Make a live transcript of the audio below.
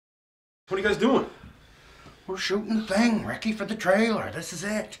What are you guys doing? We're shooting the thing, Ricky, for the trailer. This is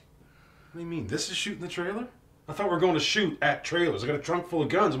it. What do you mean? This is shooting the trailer? I thought we were going to shoot at trailers. I got a trunk full of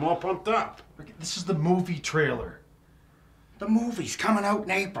guns. I'm all pumped up. Ricky, this is the movie trailer. The movie's coming out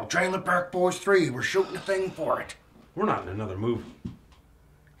in April. Trailer Park Boys 3. We're shooting the thing for it. We're not in another movie.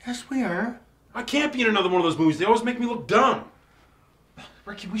 Yes, we are. I can't be in another one of those movies. They always make me look dumb.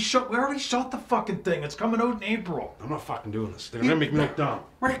 Ricky, we already shot the fucking thing. It's coming out in April. I'm not fucking doing this. They're gonna make me look dumb.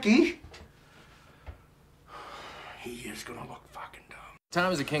 Ricky? He is gonna look fucking dumb.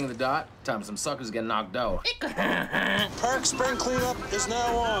 Time is the king of the dot. Time some suckers get knocked out. Park spring cleanup is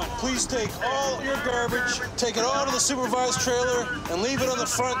now on. Please take all your garbage, take it all to the supervised trailer, and leave it on the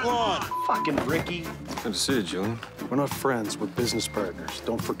front lawn. Fucking Ricky. Good to see you, Julian. We're not friends, we're business partners.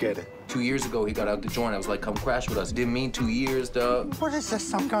 Don't forget it. 2 years ago, he got out the joint. I was like, come crash with us. Didn't mean 2 years, dog. What is this,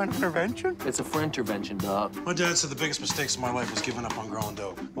 some kind of intervention? It's a for intervention, dog. My dad said the biggest mistakes of my life was giving up on growing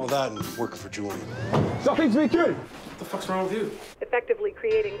dope. Well, that and working for Julian. Something's been good. What the fuck's wrong with you? Effectively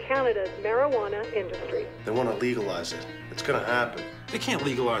creating Canada's marijuana industry. They want to legalize it. It's gonna happen. They can't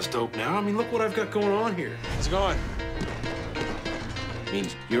legalize dope now. I mean, look what I've got going on here. How's it going?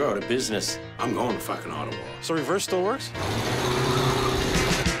 Means you're out of business. I'm going to fucking Ottawa. So reverse still works?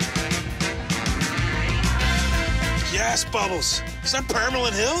 Yes, Bubbles. Is that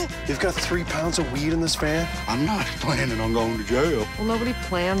Permalin Hill? You've got 3 pounds of weed in this van? I'm not planning on going to jail. Well, nobody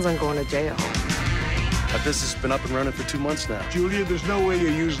plans on going to jail. My business has been up and running for 2 months now. Julian, there's no way you're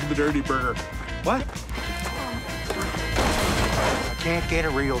using the dirty burger. What? I can't get a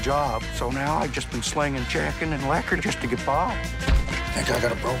real job, so now I've just been slinging chicken and liquor just to get by. I think I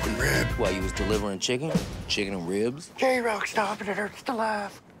got a broken rib. While you was delivering chicken and ribs. J-Rock, stop it. It hurts to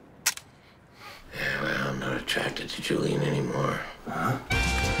laugh. Yeah, well, I'm not attracted to Julian anymore. Huh?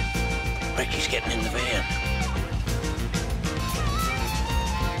 Ricky's getting in the van.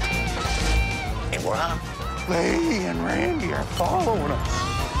 And we're off. Lee and Randy are following us.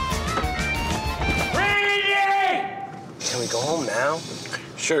 Randy! Can we go home now?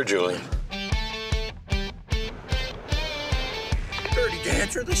 Sure, Julian. Dirty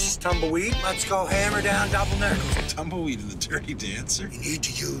Dancer, this is Tumbleweed. Let's go hammer down double nickels. Tumbleweed and the Dirty Dancer. You need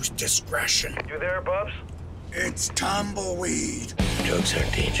to use discretion. You there, Bubs? It's Tumbleweed. Drugs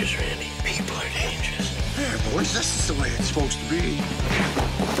aren't dangerous, Randy. People are dangerous. Yeah, boys, this is the way it's supposed to be.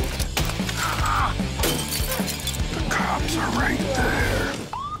 The cops are right there.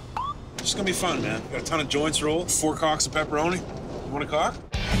 This is gonna be fun, man. Got a ton of joints rolled, 4 cocks of pepperoni. You want a cock?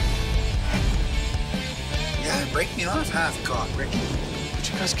 Yeah, break me off half a cock, Ricky. Would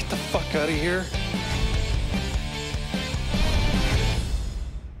you guys get the fuck out of here?